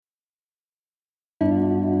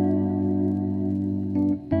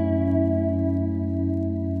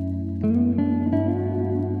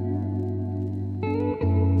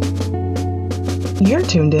You're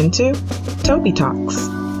tuned into Toby Talks,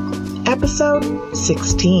 episode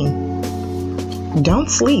 16. Don't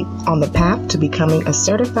sleep on the path to becoming a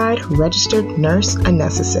certified registered nurse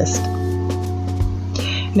anesthetist.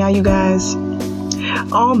 Now, you guys,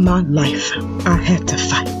 all my life I had to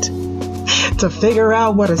fight to figure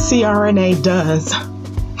out what a CRNA does.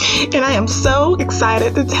 And I am so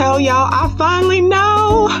excited to tell y'all I finally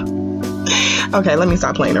know. Okay, let me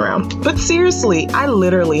stop playing around. But seriously, I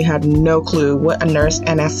literally had no clue what a nurse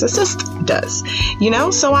anesthetist does.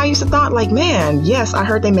 So I used to thought like, man, yes, I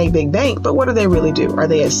heard they make big bank, but what do they really do? Are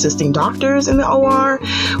they assisting doctors in the OR?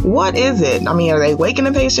 What is it? I mean, are they waking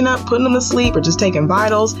the patient up, putting them to sleep, or just taking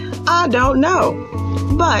vitals? I don't know.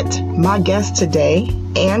 But my guest today,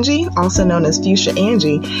 Angie, also known as Fuchsia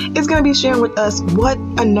Angie, is going to be sharing with us what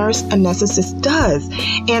a nurse anesthetist does.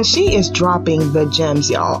 And she is dropping the gems,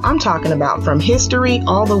 y'all. I'm talking about from history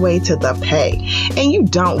all the way to the pay. And you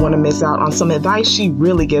don't want to miss out on some advice she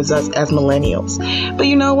really gives us as millennials. But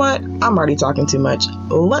you know what? I'm already talking too much.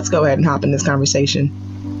 Let's go ahead and hop in this conversation.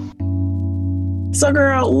 So,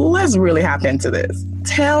 girl, let's really hop into this.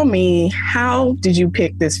 Tell me, how did you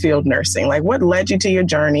pick this field, nursing? Like, what led you to your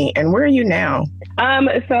journey, and where are you now?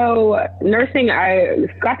 So nursing, I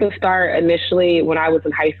got to start initially when I was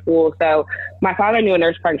in high school. So my father knew a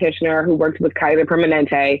nurse practitioner who worked with Kaiser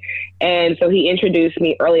Permanente. And so he introduced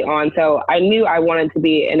me early on. So I knew I wanted to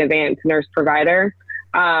be an advanced nurse provider.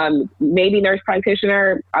 Maybe nurse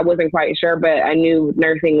practitioner, I wasn't quite sure, but I knew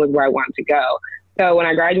nursing was where I wanted to go. So when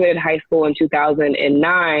I graduated high school in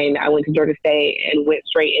 2009, I went to Georgia State and went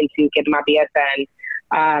straight into getting my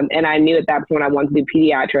BSN. And I knew at that point I wanted to do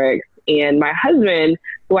pediatrics. And my husband,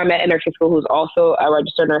 who I met in nursing school, who's also a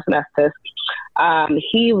registered nurse anesthetist,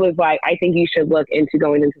 he was like, I think you should look into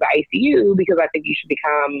going into the ICU because I think you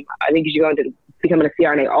should go into becoming a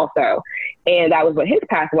CRNA also. And that was what his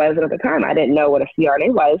path was. And at the time, I didn't know what a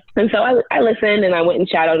CRNA was. And so I listened and I went and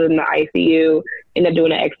shadowed in the ICU, ended up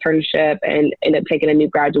doing an externship and ended up taking a new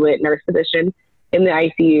graduate nurse position in the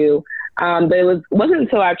ICU. But it wasn't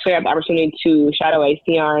until actually I had the opportunity to shadow a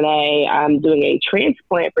CRNA doing a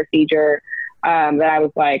transplant procedure that I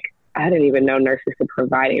was like, I didn't even know nurses could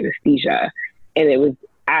provide anesthesia. And it was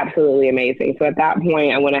absolutely amazing. So at that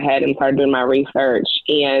point, I went ahead and started doing my research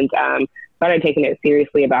and started taking it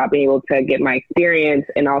seriously about being able to get my experience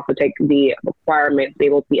and also take the requirements to be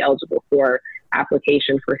able to be eligible for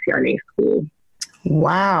application for CRNA school.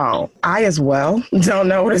 Wow. I as well don't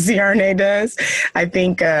know what a CRNA does. I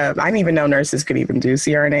think I didn't even know nurses could even do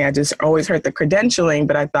CRNA. I just always heard the credentialing,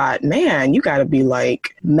 but I thought, man, you got to be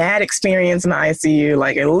like mad experience in the ICU,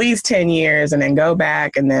 like at least 10 years and then go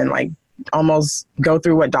back and then like almost go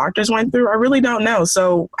through what doctors went through. I really don't know.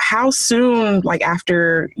 So how soon, like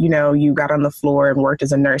after, you got on the floor and worked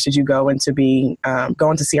as a nurse, did you go into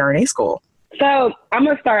going to CRNA school? So I'm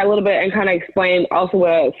going to start a little bit and kind of explain also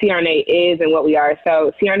what CRNA is and what we are.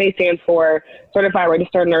 So CRNA stands for Certified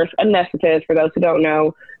Registered Nurse Anesthetist. For those who don't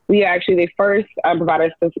know, we are actually the first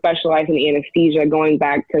providers to specialize in anesthesia going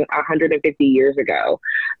back to 150 years ago.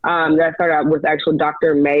 That started out with actual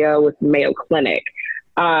Dr. Mayo with Mayo Clinic.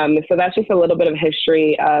 So that's just a little bit of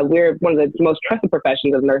history. We're one of the most trusted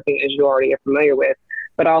professions of nursing, as you already are familiar with.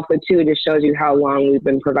 But also, too, it just shows you how long we've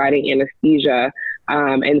been providing anesthesia.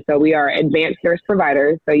 And so we are advanced nurse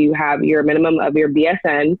providers. So you have your minimum of your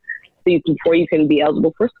BSN before you can be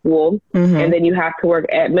eligible for school. Mm-hmm. And then you have to work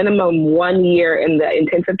at minimum 1 year in the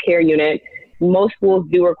intensive care unit. Most schools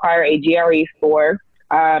do require a GRE score.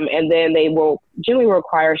 And then they will generally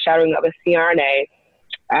require shadowing of a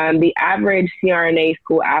CRNA. The average CRNA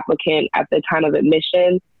school applicant at the time of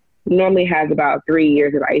admission normally has about 3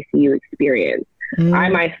 years of ICU experience. Mm. I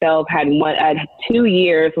myself had 2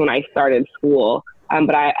 years when I started school,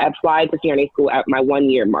 but I applied to CRNA school at my 1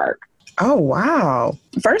 year mark. Oh, wow.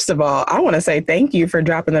 First of all, I want to say thank you for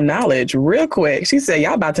dropping the knowledge real quick. She said,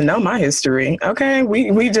 y'all about to know my history. Okay.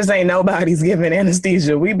 We just ain't nobody's giving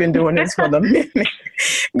anesthesia. We've been doing this for the minute.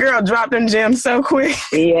 Girl, drop them gems so quick.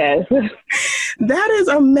 Yes. That is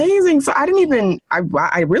amazing. So I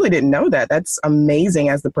really didn't know that. That's amazing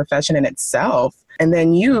as the profession in itself. And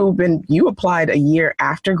then you applied a year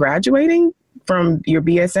after graduating from your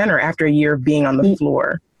BSN or after a year of being on the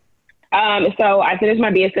floor? So I finished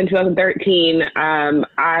my BS in 2013.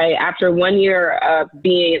 After 1 year of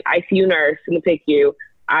being an ICU nurse in the PICU,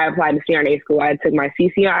 I applied to CRNA school. I took my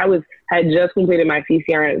CCR. Had just completed my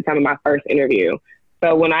CCR at the time of my first interview.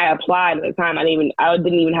 So when I applied at the time, I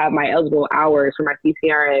didn't even have my eligible hours for my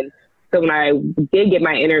CCRN. So when I did get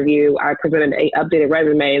my interview, I presented an updated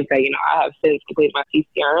resume and said, I have since completed my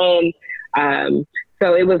CCRN.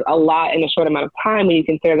 So it was a lot in a short amount of time when you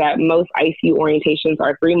consider that most ICU orientations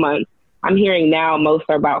are 3 months. I'm hearing now most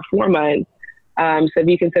are about 4 months. So if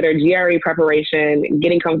you consider GRE preparation,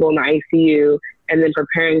 getting comfortable in the ICU, and then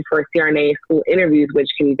preparing for CRNA school interviews, which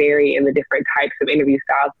can vary in the different types of interview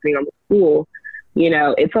styles depending on the school,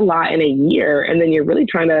 it's a lot in a year. And then you're really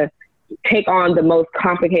trying to take on the most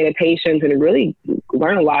complicated patients and really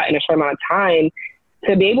learn a lot in a short amount of time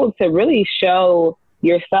to be able to really show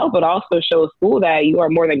yourself, but also show school that you are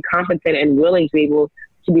more than competent and willing to be able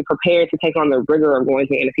to be prepared to take on the rigor of going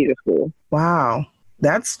to anesthesia school. Wow.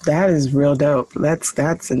 That is real dope.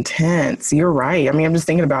 That's intense. You're right. I mean, I'm just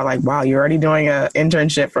thinking about like, wow, you're already doing an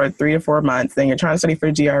internship for 3 to 4 months, then you're trying to study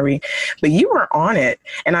for GRE, but you were on it.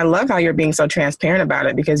 And I love how you're being so transparent about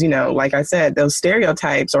it because, like I said, those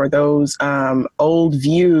stereotypes or those old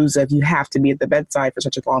views of you have to be at the bedside for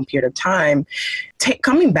such a long period of time.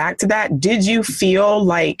 Coming back to that, did you feel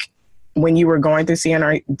like when you were going through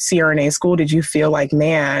CRNA school, did you feel like,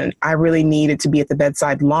 man, I really needed to be at the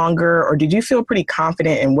bedside longer? Or did you feel pretty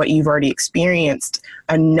confident in what you've already experienced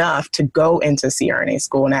enough to go into CRNA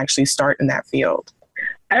school and actually start in that field?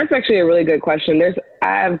 That's actually a really good question. I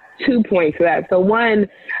have 2 points to that. So one,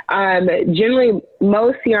 generally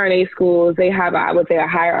most CRNA schools, they have, I would say, a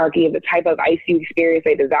hierarchy of the type of ICU experience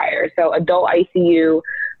they desire. So adult ICU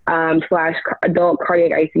 / adult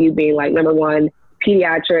cardiac ICU being like number one,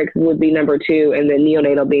 pediatrics would be number two, and then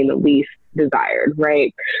neonatal being the least desired,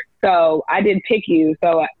 right? So I did PICU.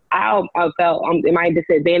 So I felt am I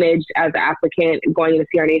disadvantaged as an applicant going into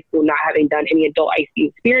CRNA school, not having done any adult ICU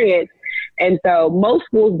experience. And so most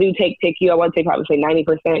schools do take PICU. I would say probably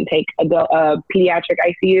 90% take adult pediatric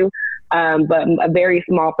ICU, but a very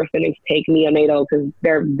small percentage take neonatal because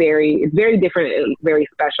it's very different and very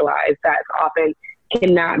specialized. That often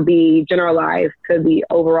cannot be generalized to the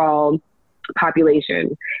overall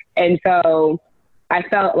population. And so I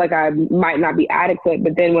felt like I might not be adequate,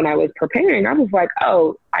 but then when I was preparing, I was like,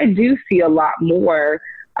 oh, I do see a lot more,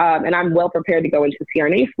 and I'm well prepared to go into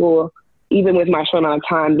CRNA school, even with my short amount of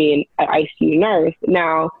time being an ICU nurse.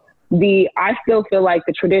 Now, I still feel like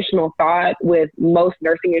the traditional thought with most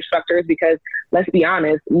nursing instructors, because let's be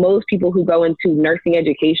honest, most people who go into nursing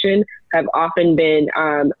education have often been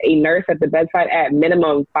a nurse at the bedside at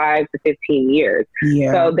minimum 5 to 15 years.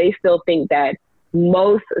 Yeah. So they still think that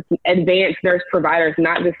most advanced nurse providers,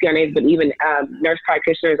 not just CRNAs, but even nurse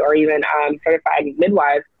practitioners or even certified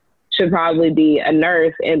midwives, should probably be a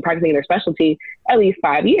nurse and practicing their specialty at least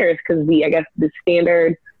 5 years, because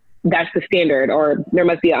that's the standard, or there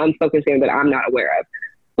must be an unspoken standard that I'm not aware of.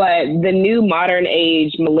 But the new modern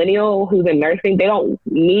age millennial who's in nursing, they don't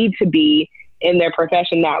need to be in their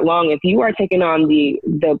profession that long. If you are taking on the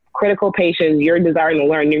critical patients, you're desiring to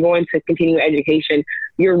learn, you're going to continue education,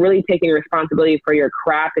 you're really taking responsibility for your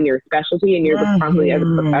craft and your specialty and your responsibility as a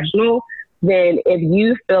professional, then if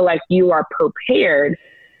you feel like you are prepared,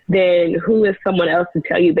 then who is someone else to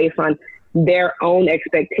tell you based on their own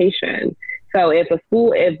expectation? So if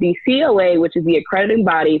the COA, which is the accrediting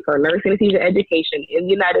body for nurse anesthesia education in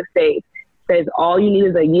the United States, says all you need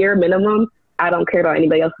is a year minimum, I don't care about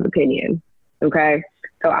anybody else's opinion. Okay.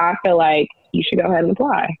 So I feel like you should go ahead and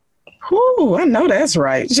apply. Ooh, I know that's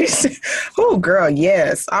right. Oh, girl,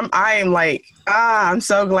 yes. I'm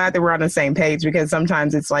so glad that we're on the same page, because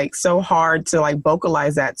sometimes it's like so hard to like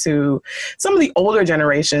vocalize that to some of the older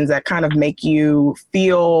generations that kind of make you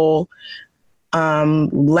feel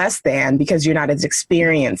less than because you're not as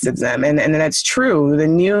experienced as them. And that's true. The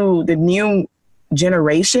new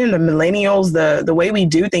generation, the millennials, the way we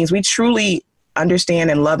do things, we truly understand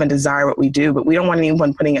and love and desire what we do, but we don't want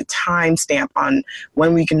anyone putting a time stamp on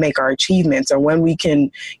when we can make our achievements or when we can,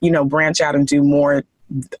 branch out and do more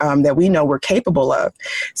that we know we're capable of.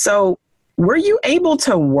 So were you able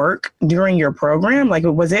to work during your program? Like,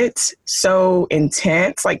 was it so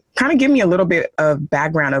intense? Like, kind of give me a little bit of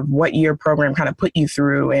background of what your program kind of put you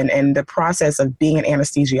through and the process of being an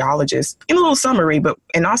anesthesiologist in a little summary,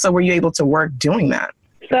 and also were you able to work doing that?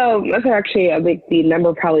 So that's actually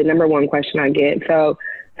probably number one question I get. So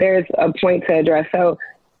there's a point to address. So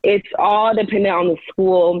it's all dependent on the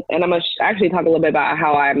school. And I'm going to actually talk a little bit about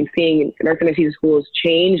how I'm seeing nursing anesthesia schools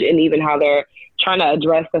change and even how they're trying to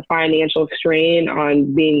address the financial strain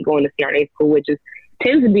on going to CRNA school, which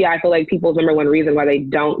tends to be, I feel like, people's number one reason why they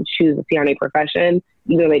don't choose the CRNA profession,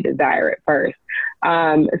 even though they desire it first.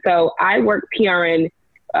 So I work PRN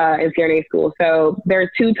in CRNA school. So there are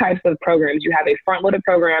two types of programs. You have a front-loaded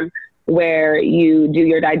program where you do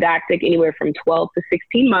your didactic anywhere from 12 to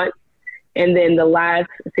 16 months. And then the last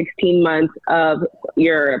 16 months of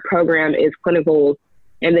your program is clinicals.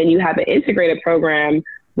 And then you have an integrated program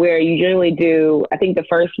where you generally do, I think the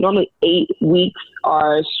first normally 8 weeks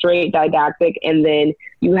are straight didactic. And then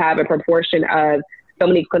you have a proportion of so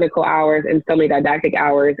many clinical hours and so many didactic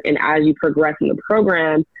hours. And as you progress in the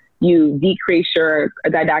program, you decrease your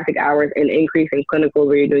didactic hours and increase in clinicals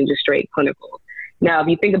where you're doing just straight clinicals. Now, if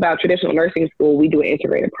you think about traditional nursing school, we do an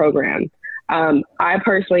integrated program. I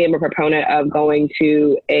personally am a proponent of going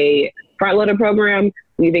to a front-loaded program.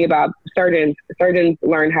 When you think about surgeons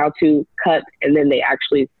learn how to cut, and then they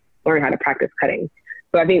actually learn how to practice cutting.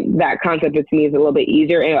 So I think that concept to me is a little bit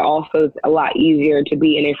easier, and it also is a lot easier to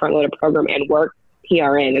be in a front-loaded program and work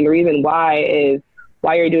PRN. And the reason why is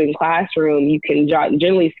while you're doing classroom, you can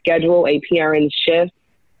generally schedule a PRN shift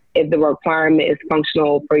if the requirement is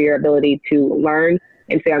functional for your ability to learn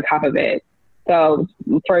and stay on top of it. So,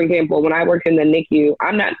 for example, when I worked in the NICU,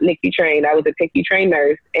 I'm not NICU trained. I was a PICU trained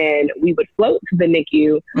nurse, and we would float to the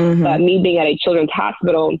NICU. But me being at a children's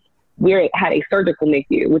hospital, we had a surgical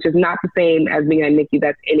NICU, which is not the same as being at a NICU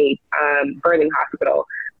that's in a birthing hospital.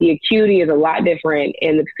 The acuity is a lot different.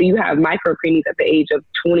 And so you have micro preemies at the age of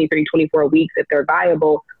 23, 24 weeks, if they're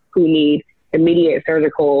viable, who need immediate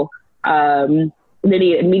surgical,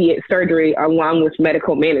 immediate surgery along with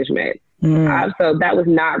medical management. So that was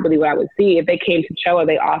not really what I would see. If they came to CHOA,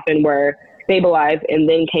 they often were stabilized and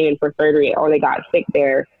then came in for surgery, or they got sick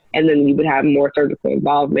there, and then you would have more surgical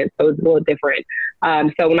involvement. So it's a little different.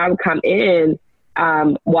 So when I would come in,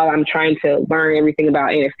 while I'm trying to learn everything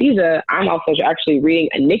about anesthesia, I'm also actually reading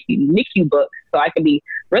a NICU book, so I can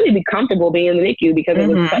really be comfortable being in the NICU, because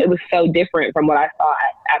it was so different from what I saw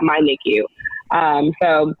at my NICU.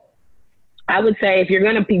 So I would say if you're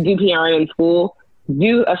going to do PRN in school,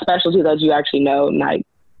 do a specialty that you actually know,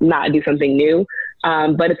 not do something new.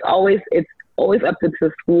 But it's always up to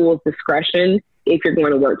the school's discretion if you're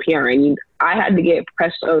going to work PRN. I had to get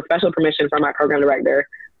special permission from my program director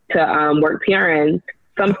to work PRN.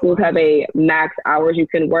 Some schools have a max hours you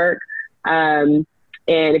can work. And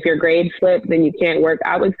if your grades slip, then you can't work.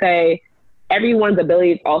 I would say everyone's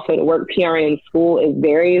ability also to work PRN in school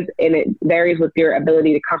varies, and it varies with your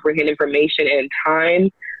ability to comprehend information in time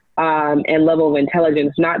and level of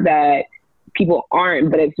intelligence. Not that people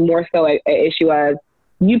aren't, but it's more so an issue of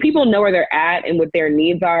people know where they're at and what their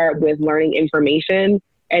needs are with learning information.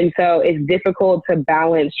 And so it's difficult to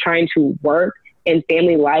balance trying to work and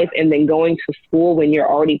family life and then going to school when you're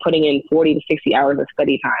already putting in 40 to 60 hours of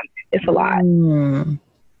study time. It's a lot.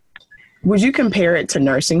 Would you compare it to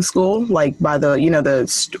nursing school? Like by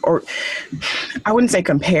or I wouldn't say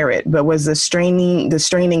compare it, but was the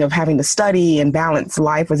straining of having to study and balance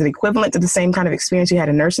life, was it equivalent to the same kind of experience you had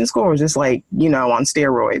in nursing school, or was just on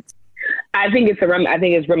steroids? I think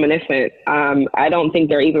it's reminiscent. I don't think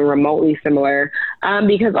they're even remotely similar,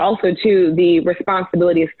 because also too, the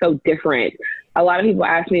responsibility is so different. A lot of people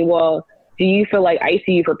ask me, well, do you feel like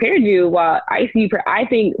ICU prepared you? Well, I think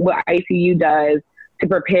what ICU does to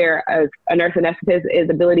prepare a nurse anesthetist is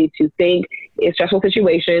ability to think in stressful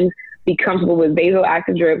situations, be comfortable with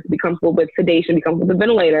vasoactive drips, be comfortable with sedation, be comfortable with the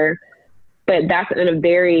ventilator, but that's in a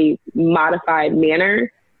very modified manner.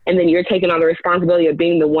 And then you're taking on the responsibility of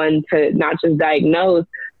being the one to not just diagnose,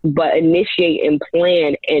 but initiate and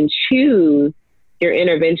plan and choose your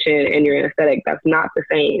intervention and your anesthetic. That's not the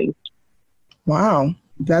same. Wow.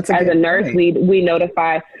 As a nurse, we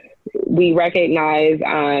notify, we recognize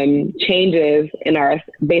changes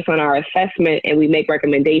based on our assessment, and we make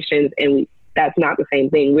recommendations, and that's not the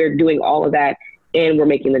same thing. We're doing all of that, and we're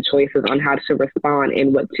making the choices on how to respond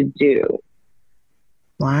and what to do.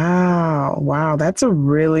 Wow. That's a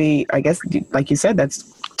really, I guess, like you said, that's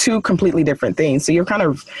two completely different things. So you're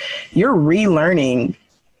relearning,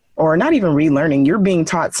 or not even relearning, you're being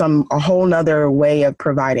taught a whole nother way of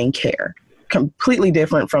providing care, completely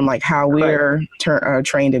different from like how we're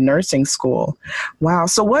trained in nursing school. Wow.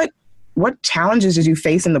 So what challenges did you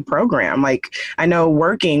face in the program? Like, I know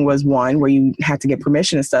working was one where you had to get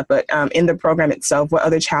permission and stuff, but in the program itself, what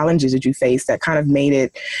other challenges did you face that kind of made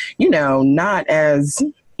it, not as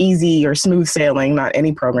easy or smooth sailing? Not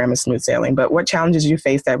any program is smooth sailing, but what challenges did you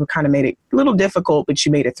face that kind of made it a little difficult, but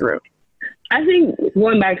you made it through? I think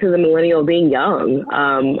going back to the millennial, being young,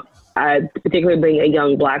 particularly being a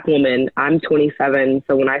young Black woman, I'm 27.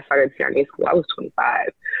 So when I started CRNA school, I was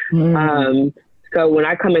 25. So when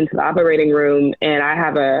I come into the operating room and I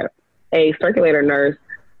have a circulator nurse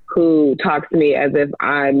who talks to me as if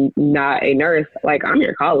I'm not a nurse, like, I'm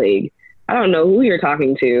your colleague. I don't know who you're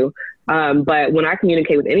talking to. But when I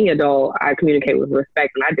communicate with any adult, I communicate with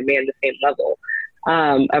respect, and I demand the same level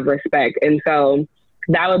of respect. And so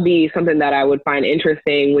that would be something that I would find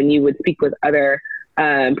interesting when you would speak with other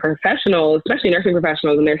professionals, especially nursing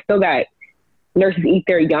professionals, and they're still got nurses eat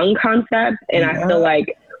their young concept. And I feel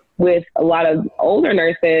like with a lot of older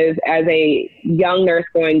nurses, as a young nurse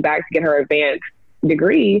going back to get her advanced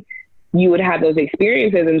degree, you would have those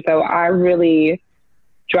experiences. And so I really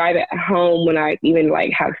drive it home when I even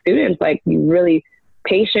like have students, like you really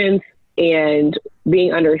patience and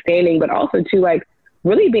being understanding, but also to like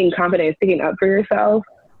really being confident and sticking up for yourself.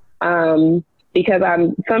 Because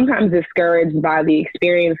I'm sometimes discouraged by the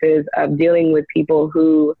experiences of dealing with people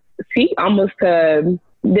who seek almost to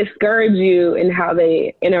discourage you in how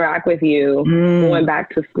they interact with you going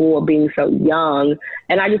back to school, being so young.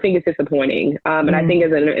 And I just think it's disappointing. And I think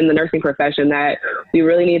in the nursing profession that we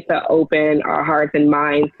really need to open our hearts and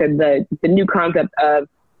minds to the new concept of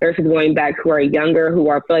nurses going back who are younger, who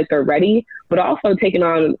feel like they're ready, but also taking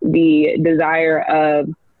on the desire of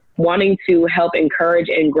wanting to help encourage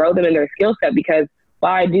and grow them in their skill set. Because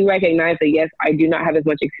while I do recognize that, yes, I do not have as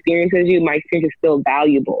much experience as you, my experience is still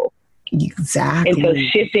valuable. Exactly. And so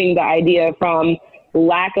shifting the idea from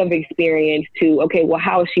lack of experience to, okay, well,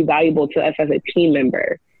 how is she valuable to us as a team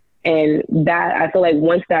member? And that, I feel like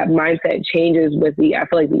once that mindset changes with I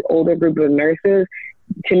feel like the older group of nurses,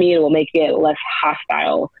 to me, it will make it less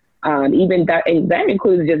hostile. Even that, and that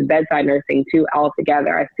includes just bedside nursing too,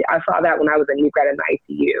 altogether. I saw that when I was a new grad in the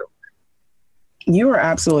ICU. You are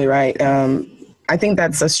absolutely right. I think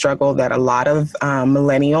that's a struggle that a lot of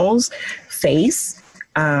millennials face.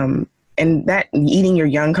 And that eating your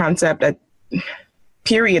young concept,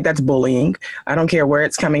 period, that's bullying. I don't care where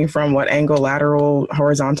it's coming from, what angle, lateral,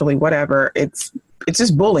 horizontally, whatever. It's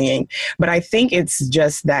just bullying. But I think it's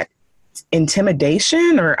just that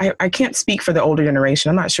intimidation, or I can't speak for the older generation.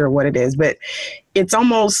 I'm not sure what it is, but it's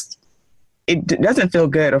almost, it doesn't feel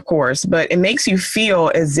good, of course, but it makes you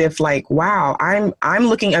feel as if like, wow, I'm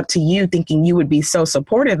looking up to you, thinking you would be so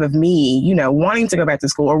supportive of me, you know, wanting to go back to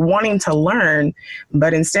school or wanting to learn,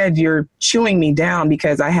 but instead you're chewing me down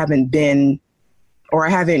because I haven't been, or I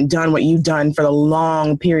haven't done what you've done for the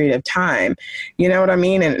long period of time. You know what I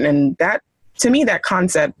mean? And that, to me, that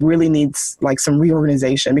concept really needs like some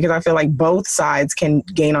reorganization, because I feel like both sides can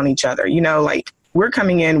gain on each other. You know, like we're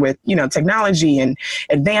coming in with, you know, technology and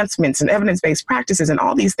advancements and evidence-based practices and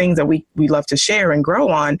all these things that we love to share and grow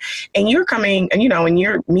on. And you're coming and, you know, and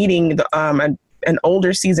you're meeting an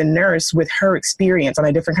older seasoned nurse with her experience on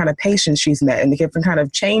a different kind of patient she's met and the different kind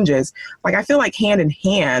of changes. Like, I feel like hand in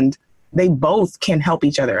hand, they both can help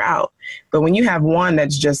each other out. But when you have one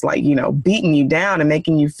that's just like, you know, beating you down and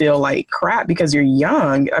making you feel like crap because you're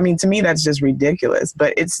young, I mean, to me, that's just ridiculous.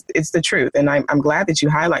 But it's the truth. And I'm glad that you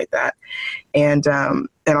highlight that. And I'm,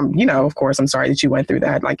 you know, of course, I'm sorry that you went through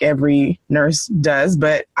that, like every nurse does.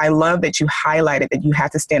 But I love that you highlighted that you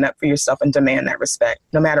have to stand up for yourself and demand that respect,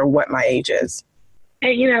 no matter what my age is.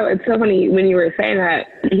 And, you know, it's so funny when you were saying that,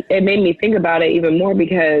 it made me think about it even more,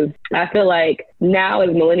 because I feel like now as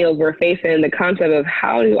millennials, we're facing the concept of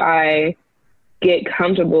how do I get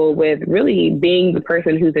comfortable with really being the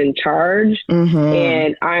person who's in charge,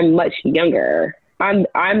 and I'm much younger. I'm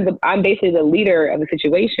basically the leader of the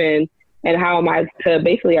situation, and how am I to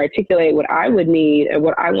basically articulate what I would need and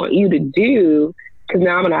what I want you to do? Because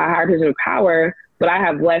now I'm in a higher position of power, but I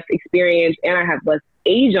have less experience and I have less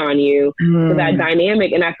age on you. So that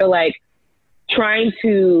dynamic, and I feel like trying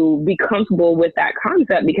to be comfortable with that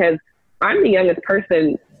concept, because I'm the youngest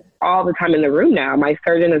person all the time in the room now. My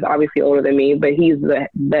surgeon is obviously older than me, but he's the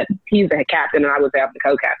captain, and I was the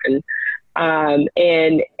co-captain.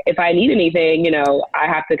 And if I need anything, you know, I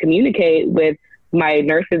have to communicate with my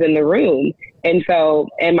nurses in the room. And so,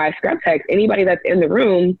 and my scrub techs, anybody that's in the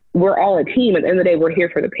room, we're all a team. At the end of the day, we're here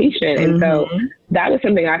for the patient. And so that was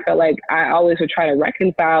something I felt like I always would try to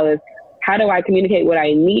reconcile, is how do I communicate what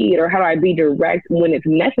I need, or how do I be direct when it's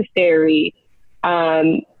necessary?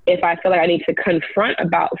 If I feel like I need to confront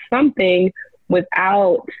about something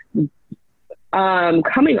without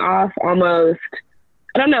coming off almost,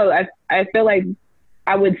 I don't know, I feel like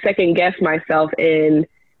I would second guess myself in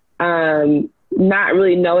not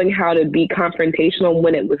really knowing how to be confrontational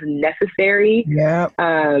when it was necessary. Yeah.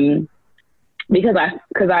 Because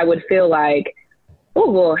I would feel like, oh,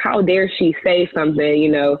 well, how dare she say something? You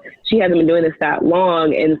know, she hasn't been doing this that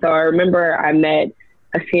long. And so I remember I met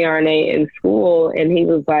a CRNA in school, and he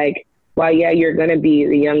was like, well, yeah, you're going to be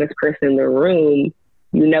the youngest person in the room.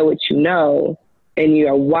 You know what you know. And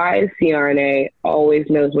a wise CRNA always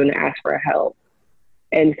knows when to ask for help.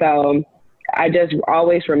 And so I just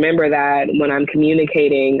always remember that when I'm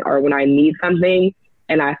communicating or when I need something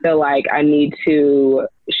and I feel like I need to,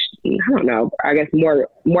 I don't know, I guess more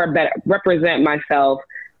better represent myself,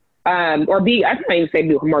 or be, I can't even say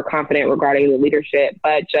be more confident regarding the leadership,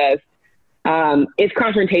 but just it's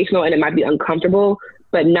confrontational and it might be uncomfortable,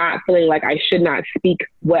 but not feeling like I should not speak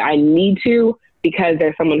what I need to because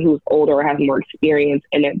there's someone who's older or has more experience,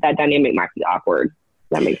 and that dynamic might be awkward.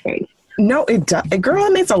 That makes sense. No, it does. Girl,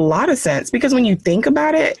 it makes a lot of sense because when you think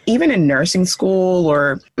about it, even in nursing school,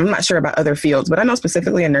 or I'm not sure about other fields, but I know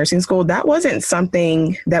specifically in nursing school, that wasn't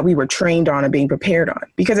something that we were trained on or being prepared on,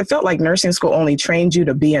 because it felt like nursing school only trained you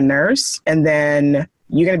to be a nurse, and then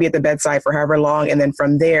you're going to be at the bedside for however long. And then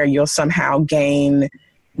from there, you'll somehow gain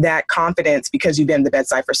that confidence because you've been at the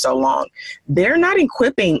bedside for so long. They're not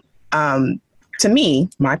equipping, to me,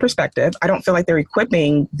 my perspective, I don't feel like they're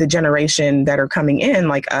equipping the generation that are coming in,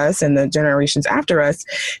 like us and the generations after us,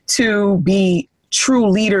 to be true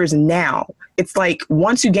leaders now. It's like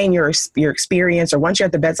once you gain your experience, or once you're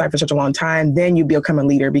at the bedside for such a long time, then you become a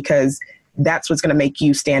leader, because that's what's going to make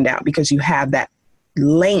you stand out, because you have that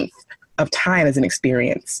length of time as an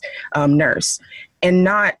experienced nurse, and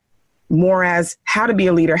not more as how to be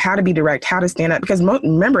a leader, how to be direct, how to stand up. Because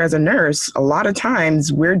remember, as a nurse, a lot of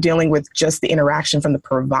times we're dealing with just the interaction from the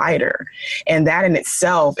provider. And that in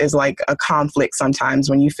itself is like a conflict sometimes,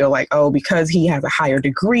 when you feel like, oh, because he has a higher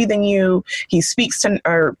degree than you, he speaks to,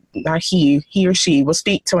 or not he or she will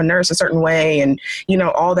speak to a nurse a certain way. And, you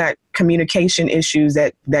know, all that communication issues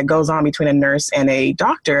that goes on between a nurse and a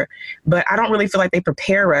doctor. But I don't really feel like they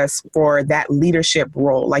prepare us for that leadership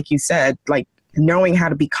role. Like you said, like, knowing how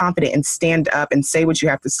to be confident and stand up and say what you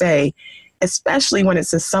have to say, especially when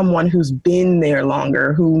it's to someone who's been there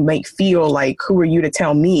longer, who may feel like, who are you to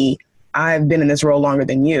tell me I've been in this role longer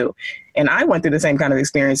than you? And I went through the same kind of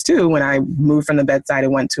experience too when I moved from the bedside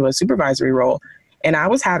and went to a supervisory role. And I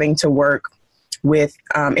was having to work with,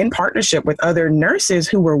 in partnership with other nurses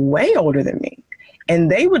who were way older than me. And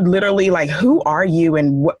they would literally like, who are you?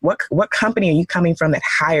 And what company are you coming from that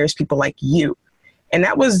hires people like you? And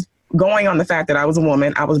that was going on the fact that I was a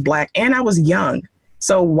woman, I was Black, and I was young.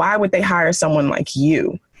 So why would they hire someone like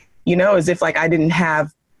you? You know, as if like I didn't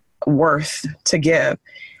have worth to give.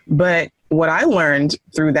 But what I learned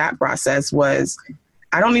through that process was,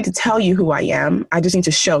 I don't need to tell you who I am. I just need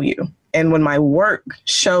to show you. And when my work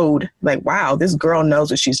showed like, wow, this girl knows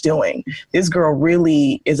what she's doing. This girl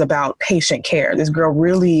really is about patient care. This girl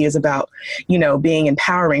really is about, you know, being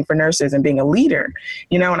empowering for nurses and being a leader,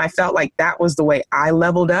 you know, and I felt like that was the way I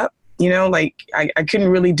leveled up. You know, like I couldn't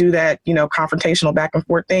really do that, you know, confrontational back and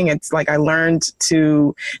forth thing. It's like I learned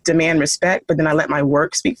to demand respect, but then I let my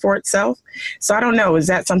work speak for itself. So I don't know, is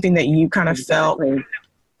that something that you kind of felt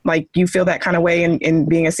like you feel that kind of way in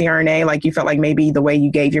being a CRNA? Like you felt like maybe the way you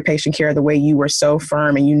gave your patient care, the way you were so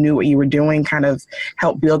firm and you knew what you were doing kind of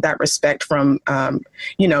helped build that respect from,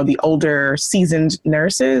 you know, the older seasoned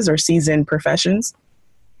nurses or seasoned professions?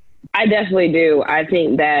 I definitely do. I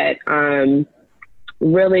think that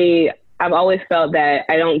really, I've always felt that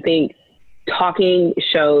I don't think talking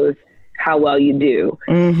shows how well you do.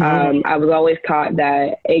 Mm-hmm. I was always taught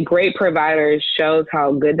that a great provider shows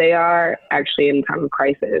how good they are actually in time of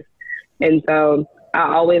crisis. And so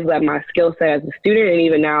I always let my skill set as a student, and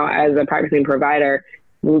even now as a practicing provider,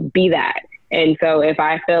 be that. And so if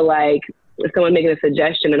I feel like someone making a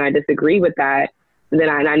suggestion and I disagree with that, then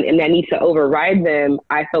I need to override them,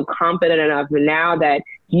 I feel confident enough now that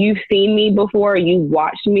you've seen me before, you've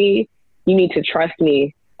watched me, you need to trust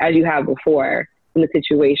me as you have before in the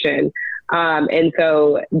situation. And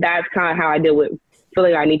so that's kind of how I deal with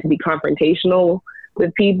feeling I need to be confrontational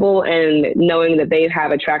with people, and knowing that they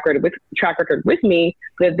have a track record with me,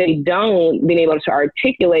 but if they don't, being able to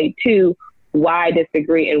articulate too why I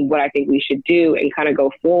disagree and what I think we should do, and kind of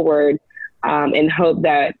go forward and hope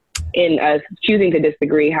that in us choosing to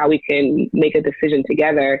disagree, how we can make a decision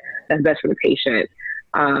together that's best for the patient.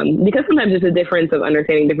 Because sometimes it's a difference of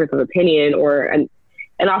understanding, difference of opinion,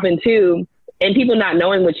 and often too, and people not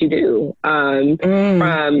knowing what you do.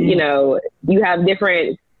 From, you know, you have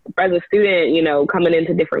different, as a student, you know, coming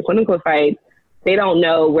into different clinical sites, they don't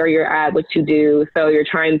know where you're at, what you do. So you're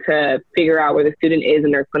trying to figure out where the student is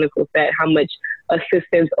in their clinical set, how much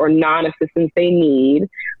assistance or non-assistance they need.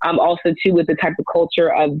 Also too, with the type of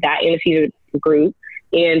culture of that anesthesia group,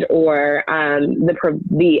 and or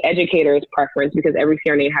the educator's preference, because every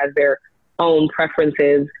CRNA has their own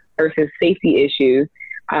preferences versus safety issues.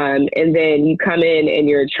 And then you come in and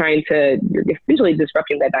you're essentially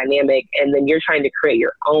disrupting that dynamic, and then you're trying to create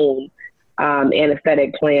your own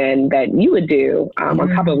anesthetic plan that you would do on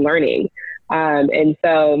top of learning. And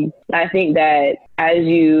so I think that as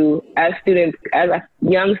students, as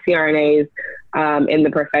young CRNAs in the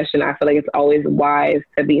profession, I feel like it's always wise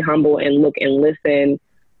to be humble and look and listen.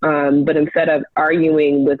 But instead of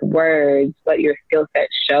arguing with words, let your skill set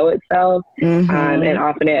show itself. And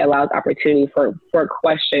often it allows opportunity for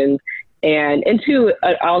questions. And two,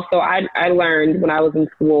 also, I learned when I was in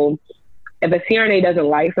school, if a CRNA doesn't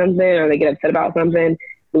like something or they get upset about something,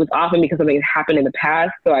 it was often because something has happened in the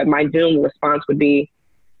past. So my doomed response would be,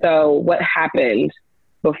 So what happened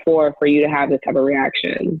before for you to have this type of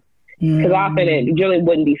reaction? Because often it really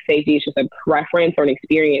wouldn't be safety. It's just a preference or an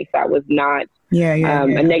experience that was not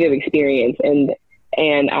a negative experience. And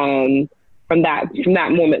from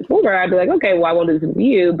that moment forward, I'd be like, okay, well, I won't do this with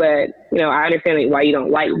you, but I understand why you don't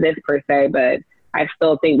like this per se, but I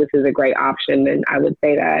still think this is a great option, and I would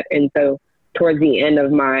say that. And so towards the end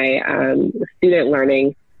of my student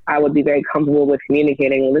learning, I would be very comfortable with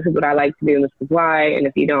communicating, well, this is what I like to do and this is why, and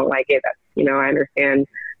if you don't like it, that's, I understand.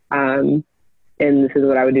 And this is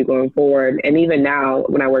what I would do going forward. And even now,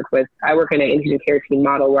 when I work in an inpatient care team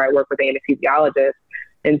model where I work with an anesthesiologist.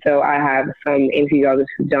 And so I have some anesthesiologists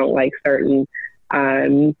who don't like certain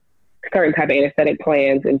type of anesthetic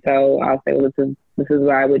plans. And so I'll say, well, this is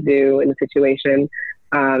what I would do in the situation.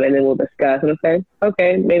 And then we'll discuss and I'll say,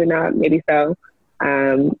 okay, maybe not, maybe so.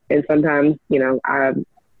 And sometimes, my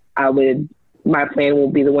plan will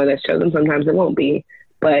be the one that's chosen. Sometimes it won't be,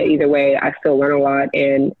 but either way, I still learn a lot,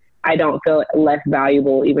 and I don't feel less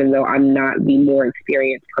valuable, even though I'm not the more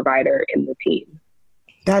experienced provider in the team.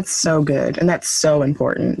 That's so good. And that's so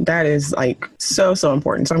important. That is so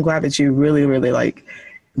important. So I'm glad that you really, really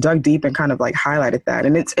dug deep and kind of highlighted that.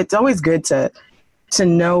 And it's always good to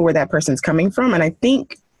know where that person's coming from. And I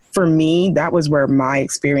think for me, that was where my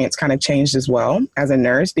experience kind of changed as well as a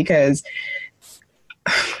nurse, because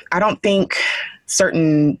I don't think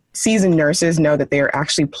certain seasoned nurses know that they're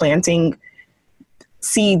actually planting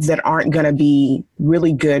seeds that aren't going to be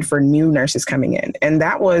really good for new nurses coming in. And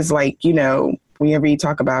that was whenever you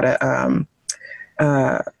talk about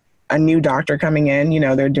a new doctor coming in,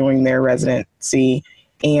 they're doing their residency,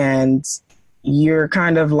 and you're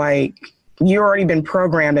kind of you've already been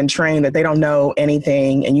programmed and trained that they don't know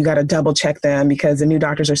anything, and you got to double check them because the new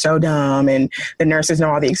doctors are so dumb and the nurses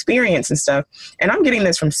know all the experience and stuff. And I'm getting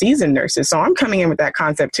this from seasoned nurses. So I'm coming in with that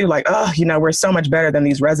concept too, we're so much better than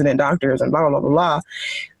these resident doctors and blah, blah, blah, blah.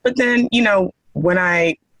 But then, when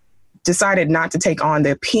I decided not to take on the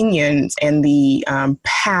opinions and the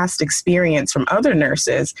past experience from other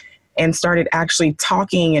nurses and started actually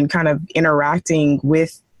talking and kind of interacting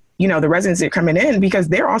with the residents that are coming in, because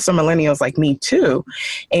they're also millennials like me too.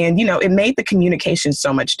 And, it made the communication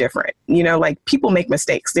so much different. People make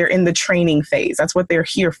mistakes. They're in the training phase. That's what they're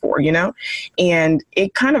here for, and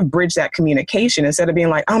it kind of bridged that communication instead of being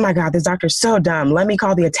like, oh my God, this doctor's so dumb. Let me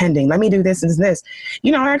call the attending. Let me do this and this.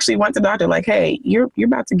 I actually went to the doctor hey, you're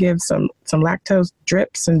about to give some lactose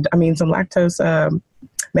drips and some lactose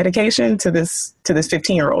medication to this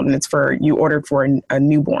 15-year-old, and it's you ordered for a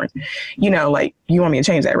newborn. You want me to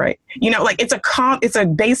change that, right? It's a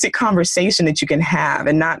basic conversation that you can have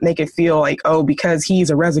and not make it feel because he's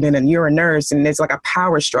a resident and you're a nurse and it's a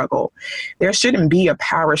power struggle. There shouldn't be a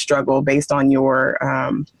power struggle based on your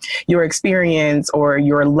experience or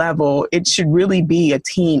your level. It should really be a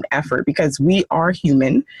team effort, because we are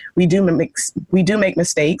human. We do make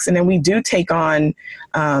mistakes, and then we do take on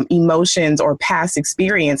emotions or past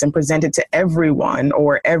experience and present it to everyone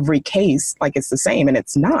or every case like it's the same, and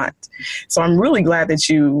it's not. So I'm really glad that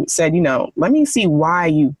you said, let me see why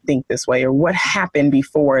you think this way or what happened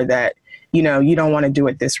before that, you don't want to do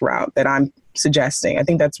it this route that I'm suggesting. I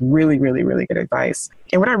think that's really, really, really good advice.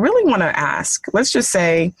 And what I really want to ask, let's just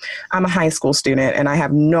say I'm a high school student and I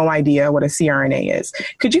have no idea what a CRNA is.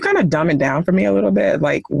 Could you kind of dumb it down for me a little bit?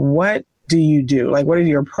 What do you do? What are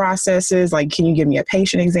your processes? Can you give me a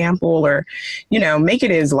patient example, or, make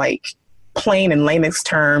it as plain and layman's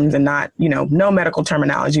terms and not, no medical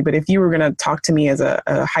terminology. But if you were going to talk to me as a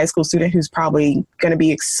high school student who's probably going to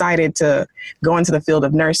be excited to go into the field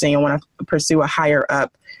of nursing and want to pursue a higher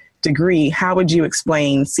up degree, how would you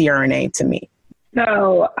explain CRNA to me?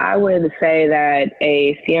 So I would say that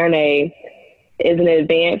a CRNA is an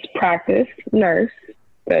advanced practice nurse.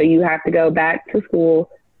 So you have to go back to school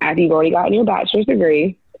after you've already gotten your bachelor's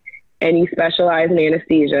degree, and you specialize in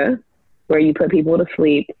anesthesia, where you put people to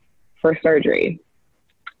sleep for surgery.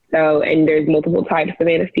 So, and there's multiple types of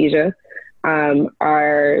anesthesia.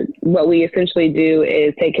 What we essentially do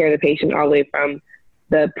is take care of the patient all the way from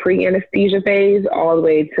the pre-anesthesia phase all the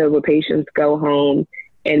way to where patients go home,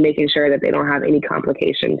 and making sure that they don't have any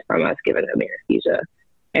complications from us giving them anesthesia.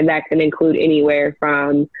 And that can include anywhere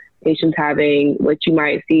from patients having what you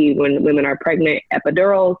might see when women are pregnant,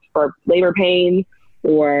 epidurals for labor pain,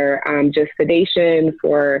 or just sedation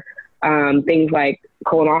for things like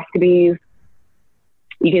colonoscopies.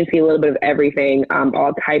 You can see a little bit of everything,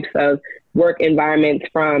 all types of work environments,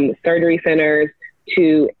 from surgery centers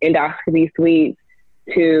to endoscopy suites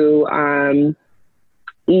to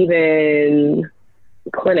even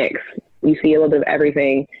clinics. You see a little bit of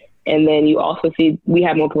everything. And then you also see, we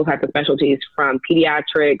have multiple types of specialties, from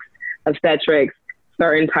pediatrics, obstetrics,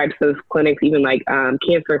 certain types of clinics, even like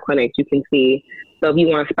cancer clinics, you can see. So if you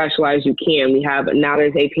want to specialize, you can.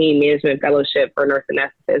 There's a pain management fellowship for nurse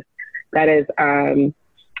anesthetists that is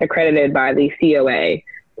accredited by the COA.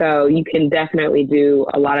 So you can definitely do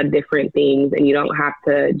a lot of different things, and you don't have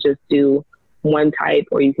to just do one type,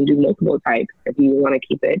 or you can do multiple types if you want to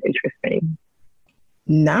keep it interesting.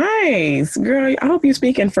 Nice, girl. I hope you're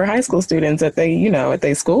speaking for high school students at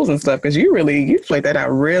their schools and stuff, because you played that out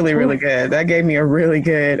really, really good. That gave me a really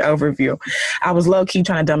good overview. I was low key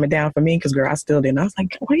trying to dumb it down for me because, girl, I still didn't. I was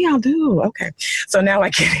like, what do y'all do? Okay, so now I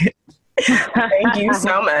get it. Thank you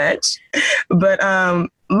so much. But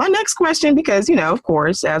my next question, because, of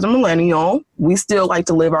course, as a millennial, we still like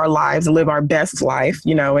to live our lives and live our best life,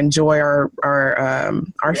 enjoy our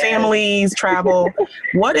families, travel.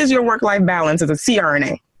 What is your work-life balance as a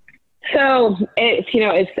CRNA? So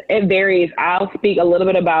it varies. I'll speak a little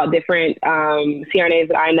bit about different CRNAs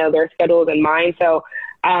that I know, their schedules and mine. So,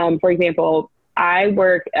 for example, I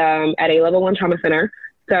work at a level 1 trauma center.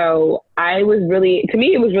 So to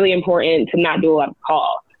me, it was really important to not do a lot of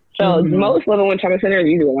call. So most level 1 trauma centers,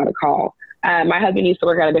 you do a lot of call. My husband used to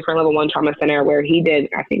work at a different level 1 trauma center where he did,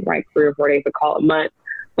 I think, like 3 or 4 days of call a month.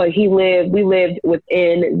 But we lived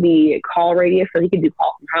within the call radius, so he could do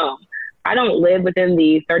call from home. I don't live within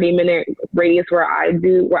the 30-minute radius where I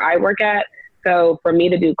work at. So for me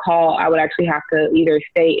to do call, I would actually have to either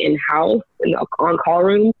stay in-house on call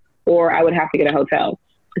room, or I would have to get a hotel.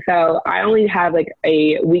 So I only have like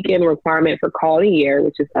a weekend requirement for call a year,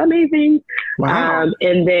 which is amazing. Wow.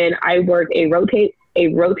 And then I work a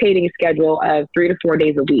rotating schedule of 3 to 4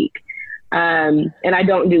 days a week. And I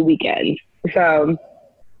don't do weekends. So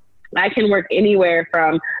I can work I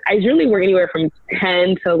usually work anywhere from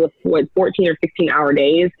 10 to 14 or 16 hour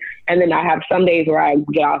days. And then I have some days where I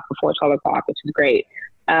get off before 12 o'clock, which is great.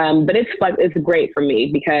 But it's great for me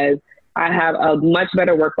because I have a much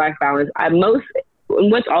better work-life balance.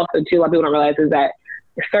 What's also too, a lot of people don't realize is that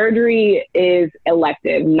surgery is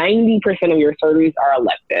elective. 90% of your surgeries are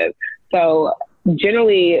elective. So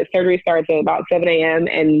generally surgery starts at about 7 a.m.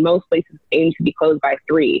 and most places aim to be closed by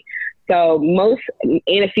 3. So most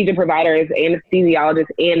anesthesia providers, anesthesiologists,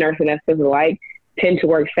 and nurse anesthetists alike tend to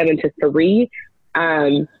work 7 to 3.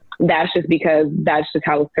 That's just because that's just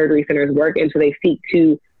how surgery centers work. And so they seek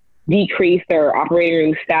to decrease their operating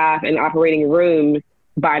room staff and operating rooms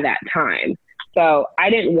by that time. So I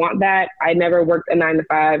didn't want that. I never worked a 9 to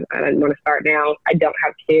 5. I didn't want to start now. I don't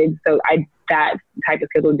have kids. So that type of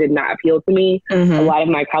schedule did not appeal to me. Mm-hmm. A lot of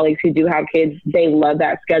my colleagues who do have kids, they love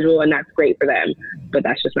that schedule and that's great for them, but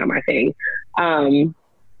that's just not my thing.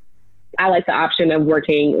 I like the option of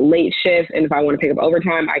working late shifts. And if I want to pick up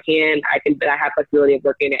overtime, I can, but I have flexibility of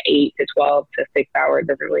working at 8 to 12 to 6 hours. It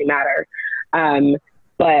doesn't really matter.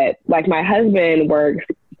 But like my husband works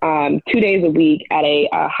 2 days a week at a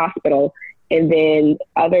hospital. And then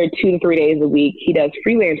other 2 to 3 days a week, he does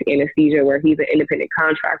freelance anesthesia where he's an independent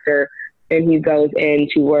contractor and he goes in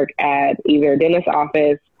to work at either dentist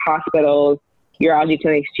office, hospitals, urology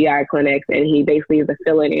clinics, GI clinics, and he basically is a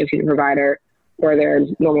fill-in anesthesia provider for their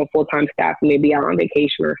normal full-time staff who may be out on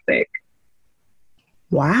vacation or sick.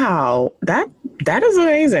 Wow, that is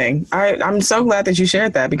amazing. I'm so glad that you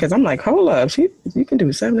shared that because I'm like, hold up, you can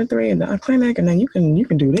do 7 to 3 in the clinic, and then you can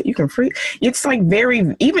do that. You can free. It's like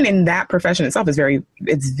even in that profession itself is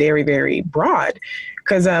it's very, very broad.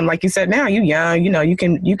 Because like you said, now you young, you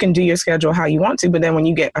can do your schedule how you want to, but then when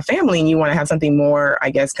you get a family and you want to have something more, I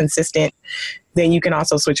guess, consistent, then you can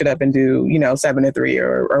also switch it up and do 7 to 3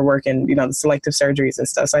 or work in the selective surgeries and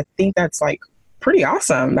stuff. So I think that's like pretty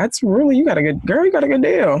awesome. That's really, you got a good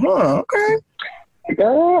deal. Huh? Okay.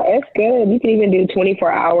 Girl, it's good. You can even do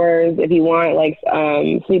 24 hours if you want. Like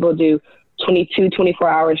some people do 22,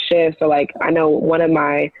 24-hour shifts. So like I know one of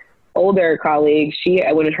my older colleagues,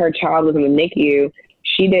 when her child was in the NICU,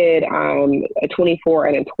 she did a 24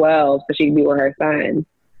 and a 12 so she could be with her son.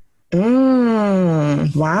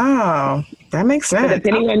 Wow. That makes sense. So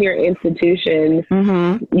depending on your institution,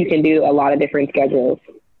 you can do a lot of different schedules.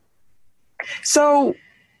 So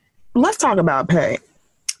let's talk about pay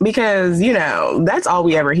because, that's all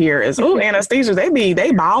we ever hear is, oh, anesthesia,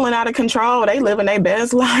 they balling out of control. They living their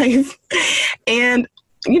best life. And,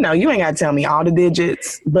 you ain't got to tell me all the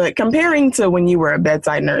digits, but comparing to when you were a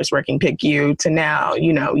bedside nurse working PICU to now,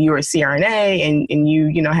 you're a CRNA and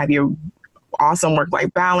you have your awesome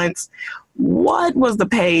work-life balance. What was the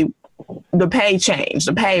pay change,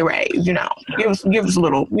 the pay raise, give us a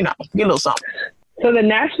little, get a little something. So the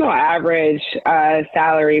national average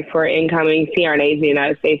salary for incoming CRNAs in the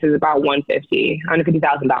United States is about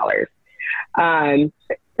 $150,000.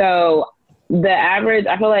 So the average,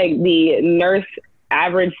 I feel like the nurse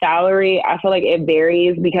average salary, I feel like it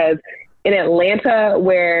varies because in Atlanta,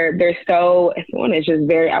 where there's it's just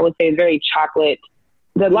very, I would say it's very chocolate.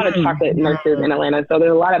 There's a lot of chocolate nurses in Atlanta. So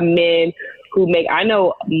there's a lot of men who I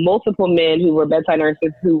know multiple men who were bedside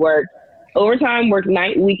nurses who worked overtime, worked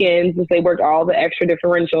night weekends, they worked all the extra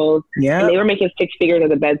differentials. Yeah. And they were making 6 figures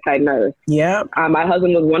as a bedside nurse. Yeah. My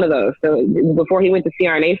husband was one of those. So before he went to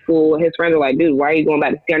CRNA school, his friends were like, dude, why are you going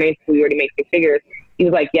back to CRNA school? You already make 6 figures. He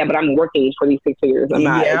was like, yeah, but I'm working for these 6 figures. I'm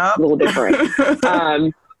not. It's a little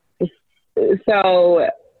different. So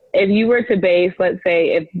if you were to base, let's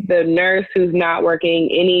say, if the nurse who's not working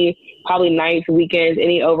any, probably nights, weekends,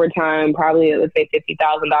 any overtime, probably, let's say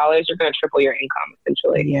 $50,000, you're going to triple your income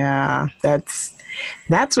essentially. Yeah, that's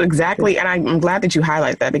exactly. And I'm glad that you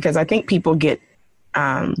highlight that, because I think people get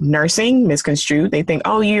nursing misconstrued. They think,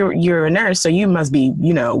 oh, you're a nurse, so you must be,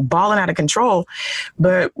 balling out of control.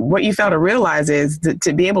 But what you fail to realize is that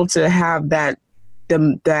to be able to have that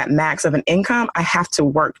max of an income, I have to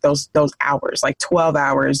work those hours, like 12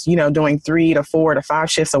 hours, doing 3 to 4 to 5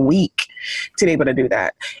 shifts a week to be able to do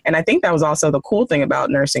that. And I think that was also the cool thing about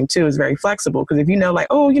nursing too, is very flexible. Because if I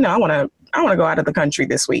want to go out of the country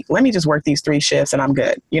this week, let me just work these 3 shifts and I'm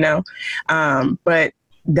good, but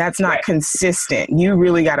that's not consistent. You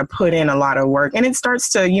really got to put in a lot of work, and it starts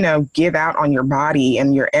to, give out on your body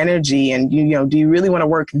and your energy. And, do you really want to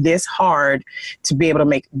work this hard to be able to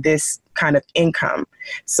make this kind of income?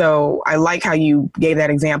 So I like how you gave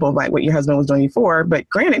that example of like what your husband was doing before, but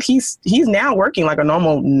granted, he's now working like a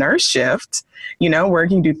normal nurse shift,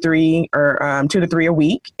 working 2 to 3 a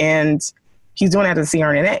week. And he's doing that as a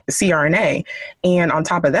CRNA. And on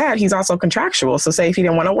top of that, he's also contractual. So say if he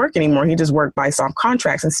didn't want to work anymore, he just worked by some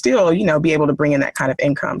contracts and still, be able to bring in that kind of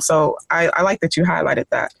income. So I like that you highlighted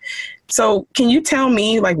that. So can you tell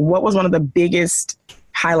me, like, what was one of the biggest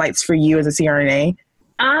highlights for you as a CRNA?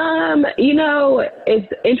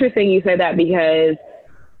 It's interesting you said that, because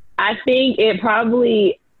I think it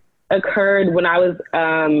probably occurred when I was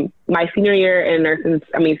my senior year in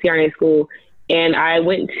CRNA school. And I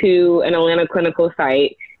went to an Atlanta clinical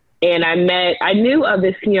site, and I knew of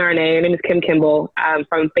this CRNA. Her name is Kim Kimball,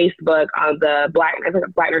 from Facebook on the Black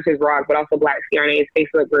Nurses Rock, but also Black CRNAs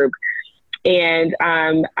Facebook group. And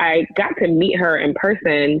I got to meet her in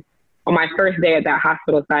person on my first day at that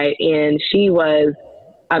hospital site, and she was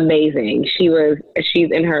amazing. She's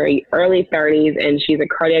in her early 30s, and she's a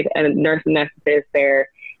cardiac nurse anesthetist there.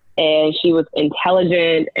 And she was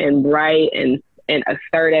intelligent and bright and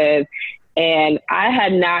assertive. And I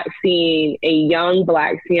had not seen a young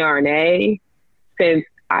Black CRNA since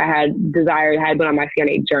I had been on my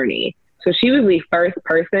CRNA journey. So she was the first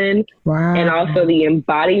person. Wow. And also the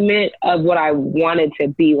embodiment of what I wanted to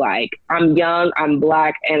be like. I'm young, I'm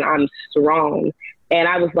Black, and I'm strong. And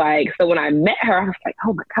I was like, so when I met her, I was like,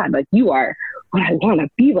 oh my God, like, you are what I want to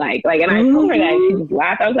be like. Like, and I told her that, and she just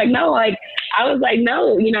laughed. I was like, no, I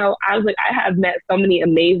have met so many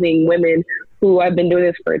amazing women who have been doing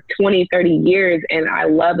this for 20, 30 years. And I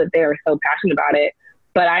love that they are so passionate about it.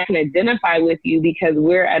 But I can identify with you because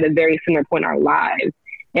we're at a very similar point in our lives.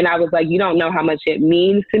 And I was like, you don't know how much it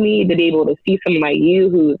means to me to be able to see someone like you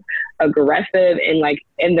who's aggressive and like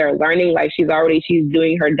in their learning. Like she's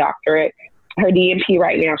doing her doctorate, her DNP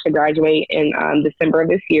right now. She'll graduate in December of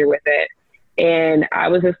this year with it. And I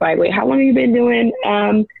was just like, wait, how long have you been doing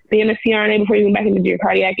being a CRNA before you went back into your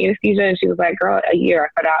cardiac anesthesia? And she was like, girl, a year.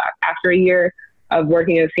 I found out after a year of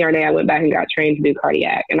working as a CRNA, I went back and got trained to do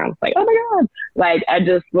cardiac. And I was like, oh my God. Like, I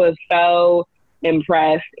just was so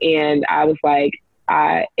impressed. And I was like,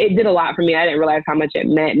 it did a lot for me. I didn't realize how much it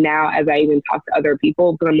meant now as I even talk to other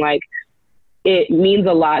people. But I'm like, it means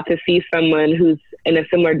a lot to see someone who's in a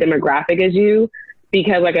similar demographic as you.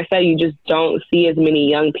 Because like I said, you just don't see as many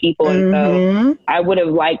young people. And so I wish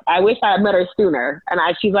I had met her sooner. And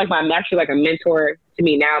she's like I'm actually like a mentor to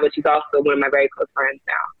me now, but she's also one of my very close friends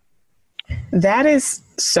now. That is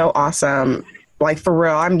so awesome. Like, for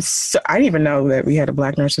real, I didn't even know that we had a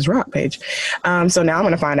Black Nurses Rock page. So now I'm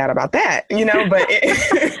going to find out about that, but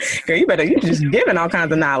girl, you're just giving all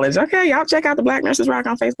kinds of knowledge. Okay, y'all check out the Black Nurses Rock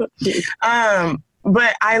on Facebook.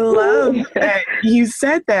 But I love that you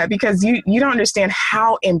said that, because you don't understand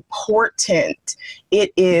how important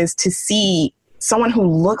it is to see someone who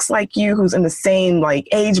looks like you, who's in the same like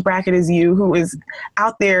age bracket as you, who is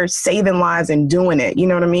out there saving lives and doing it. You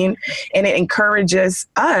know what I mean? And it encourages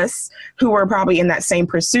us who are probably in that same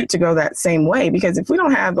pursuit to go that same way. Because if we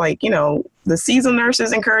don't have the seasoned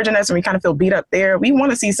nurses encouraging us and we kind of feel beat up there, we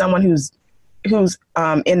want to see someone who's who's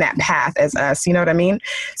in that path as us, you know what I mean?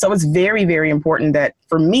 So it's very, very important that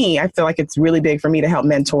for me, I feel like it's really big for me to help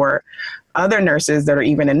mentor other nurses that are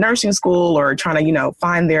even in nursing school or trying to, you know,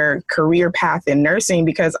 find their career path in nursing,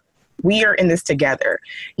 because we are in this together,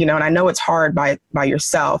 you know, and I know it's hard by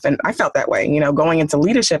yourself. And I felt that way, you know, going into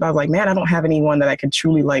leadership. I was like, man, I don't have anyone that I could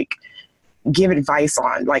truly like give advice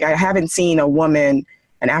on. Like, I haven't seen a woman,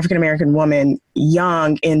 an African-American woman,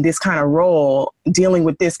 young in this kind of role, dealing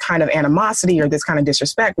with this kind of animosity or this kind of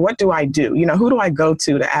disrespect. What do I do? You know, who do I go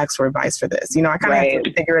to ask for advice for this? You know, I kind of have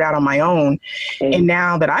to figure it out on my own. And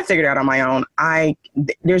now that I figured it out on my own,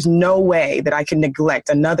 there's no way that I can neglect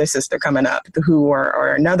another sister coming up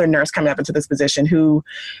or another nurse coming up into this position who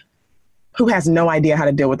has no idea how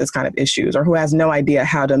to deal with this kind of issues, or who has no idea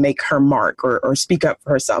how to make her mark or speak up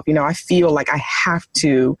for herself. You know, I feel like I have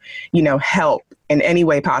to, you know, help in any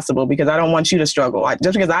way possible, because I don't want you to struggle.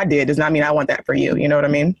 Just because I did does not mean I want that for you. You know what I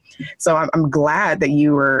mean? So I'm glad that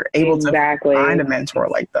you were able to find a mentor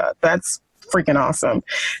like that. That's freaking awesome.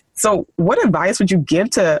 So what advice would you give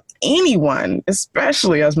to anyone,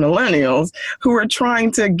 especially us millennials, who are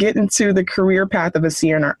trying to get into the career path of a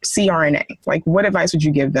CRNA? Like, what advice would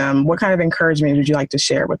you give them? What kind of encouragement would you like to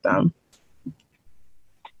share with them?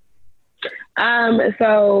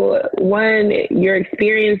 So one, your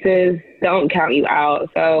experiences don't count you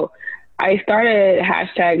out. So I started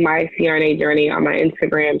 #MyCRNAJourney on my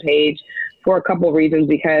Instagram page for a couple of reasons,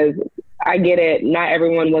 because I get it. Not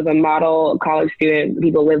everyone was a model college student.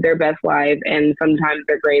 People live their best life, and sometimes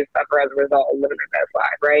their grades suffer as a result of living their best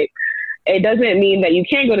life, right? It doesn't mean that you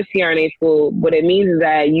can't go to CRNA school. What it means is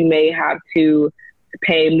that you may have to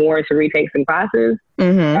pay more to retake some classes.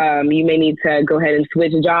 Mm-hmm. You may need to go ahead and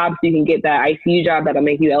switch jobs so you can get that ICU job that'll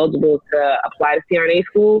make you eligible to apply to CRNA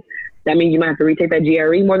school. That means you might have to retake that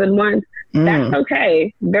GRE more than once. That's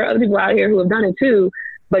okay. There are other people out here who have done it too,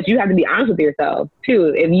 but you have to be honest with yourself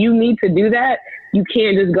too. If you need to do that, you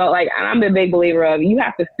can't just go like, I'm a big believer of, you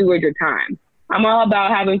have to steward your time. I'm all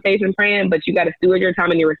about having faith and praying, but you got to steward your time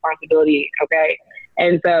and your responsibility. Okay.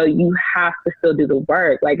 And so you have to still do the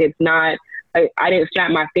work. Like, it's not, I didn't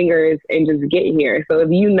snap my fingers and just get here. So if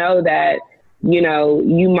you know that, you know,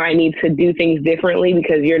 you might need to do things differently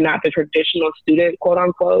because you're not the traditional student, quote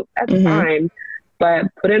unquote, that's fine. But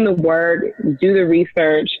put in the work, do the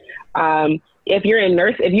research. If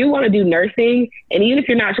you want to do nursing, and even if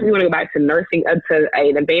you're not sure you want to go back to nursing up to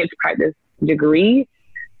an advanced practice degree,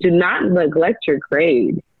 do not neglect your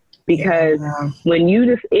grade. Because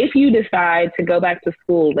if you decide to go back to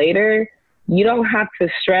school later, you don't have to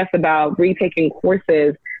stress about retaking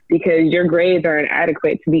courses because your grades are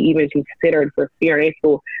inadequate to be even considered for CRNA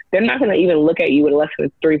school. They're not going to even look at you with less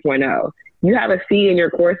than 3.0. You have a C in your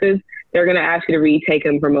courses, they're going to ask you to retake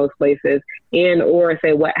them for most places, and or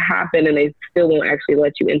say what happened, and they still won't actually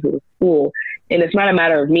let you into the school. And it's not a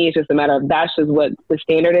matter of me, it's just a matter of that's just what the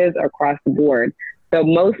standard is across the board. So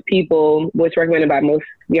most people, what's recommended by most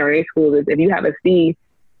CRNA schools is if you have a C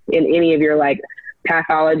in any of your like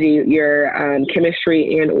pathology, your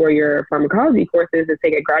chemistry and or your pharmacology courses, to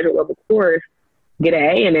take a graduate level course, get an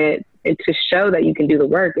A in it, and to show that you can do the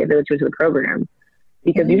work and do the program.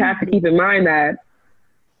 Because you have to keep in mind that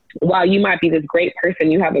while you might be this great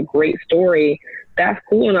person, you have a great story, that's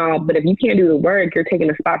cool and all, but if you can't do the work, you're taking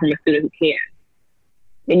a spot from a student who can.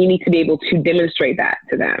 And you need to be able to demonstrate that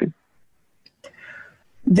to them.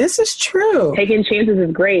 This is true. Taking chances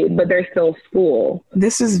is great, but there's still school.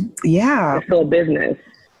 There's still business.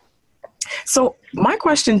 So my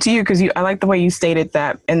question to you, because I like the way you stated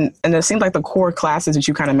that, and it seems like the core classes that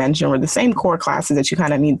you kind of mentioned were the same core classes that you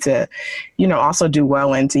kind of need to, you know, also do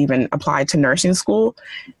well in to even apply to nursing school.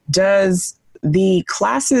 Does the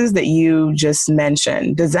classes that you just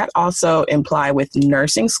mentioned, does that also imply with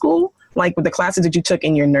nursing school? Like with the classes that you took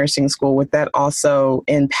in your nursing school, would that also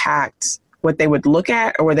impact what they would look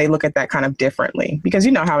at, or would they look at that kind of differently? Because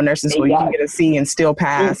you know how in nursing school you can get a C and still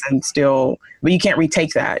pass and still, but you can't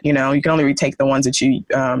retake that, you know, you can only retake the ones that you,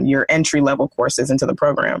 your entry level courses into the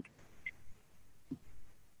program.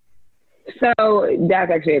 So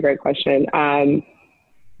that's actually a great question.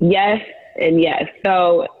 Yes and yes.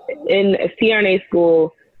 So in a CRNA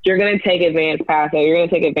school, you're going to take advanced patho, you're going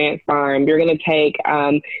to take advanced pharm, you're going to take,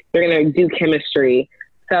 you're going to do chemistry.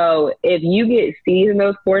 So if you get C's in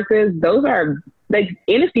those courses, those are like,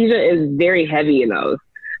 anesthesia is very heavy in those.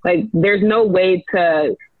 Like, there's no way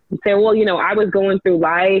to say, well, you know, I was going through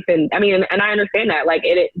life, and I mean, and I understand that. Like,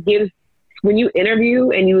 it gives, when you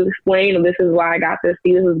interview and you explain, this is why I got this,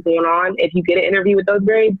 see, this is going on. If you get an interview with those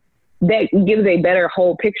grades, that gives a better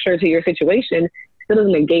whole picture to your situation. Still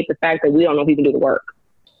doesn't negate the fact that we don't know if you can do the work.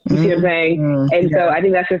 You see what I'm saying? And so I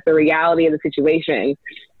think that's just the reality of the situation.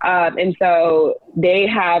 And so they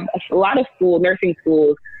have a lot of nursing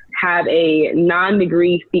schools have a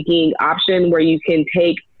non-degree seeking option where you can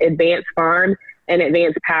take advanced pharm and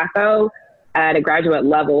advanced patho at a graduate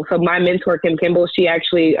level. So my mentor, Kim Kimball,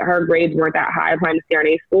 her grades weren't that high applying to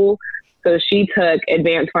CRNA school. So she took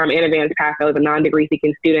advanced pharm and advanced patho as a non-degree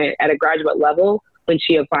seeking student at a graduate level when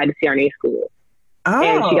she applied to CRNA school. Oh.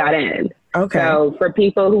 And she got in. Okay. So for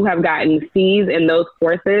people who have gotten C's in those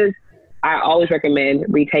courses, I always recommend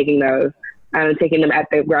retaking those and taking them at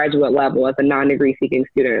the graduate level as a non-degree seeking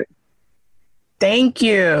student. Thank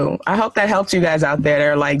you. I hope that helps you guys out there.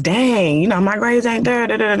 They're like, dang, my grades ain't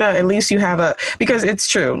there. At least you have because it's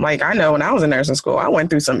true. Like, I know when I was in nursing school, I went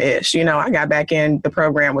through some ish. I got back in the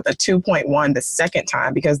program with a 2.1 the second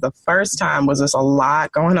time because the first time was just a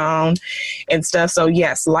lot going on and stuff. So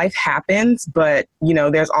yes, life happens, but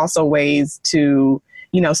there's also ways to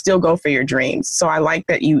still go for your dreams. So I like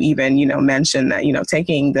that you even, mentioned that,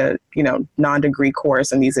 taking the, non-degree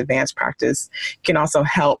course and these advanced practice can also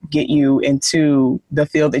help get you into the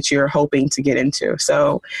field that you're hoping to get into.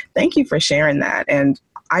 So thank you for sharing that. And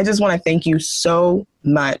I just want to thank you so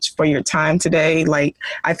much for your time today. Like,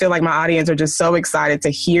 I feel like my audience are just so excited to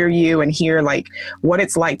hear you and hear like what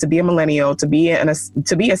it's like to be a millennial, to be a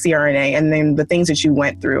CRNA, and then the things that you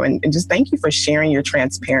went through. And just thank you for sharing your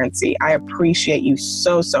transparency. I appreciate you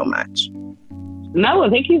so, so much. No,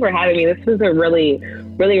 thank you for having me. This was a really,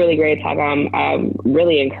 really, really great talk. I'm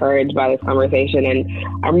really encouraged by this conversation, and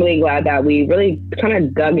I'm really glad that we really kind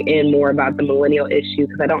of dug in more about the millennial issue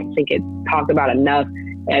because I don't think it's talked about enough.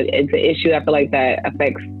 It's an issue I feel like that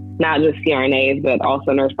affects not just CRNAs, but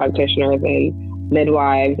also nurse practitioners and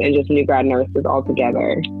midwives and just new grad nurses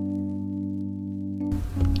altogether.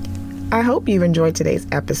 I hope you've enjoyed today's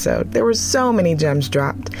episode. There were so many gems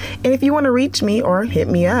dropped. And if you want to reach me or hit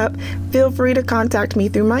me up, feel free to contact me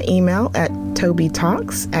through my email at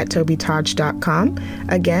tobytalks@tobytaj.com.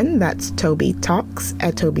 Again, that's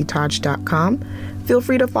tobytalks@tobytaj.com. Feel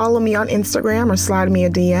free to follow me on Instagram or slide me a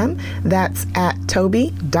DM. That's at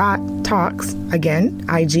toby.talks. Again,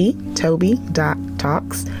 IG,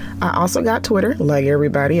 toby.talks. I also got Twitter, like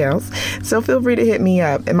everybody else. So feel free to hit me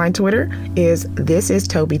up. And my Twitter is This Is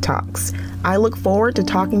Toby Talks. I look forward to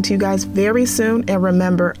talking to you guys very soon. And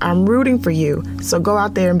remember, I'm rooting for you. So go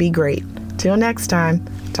out there and be great. Till next time,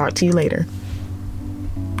 talk to you later.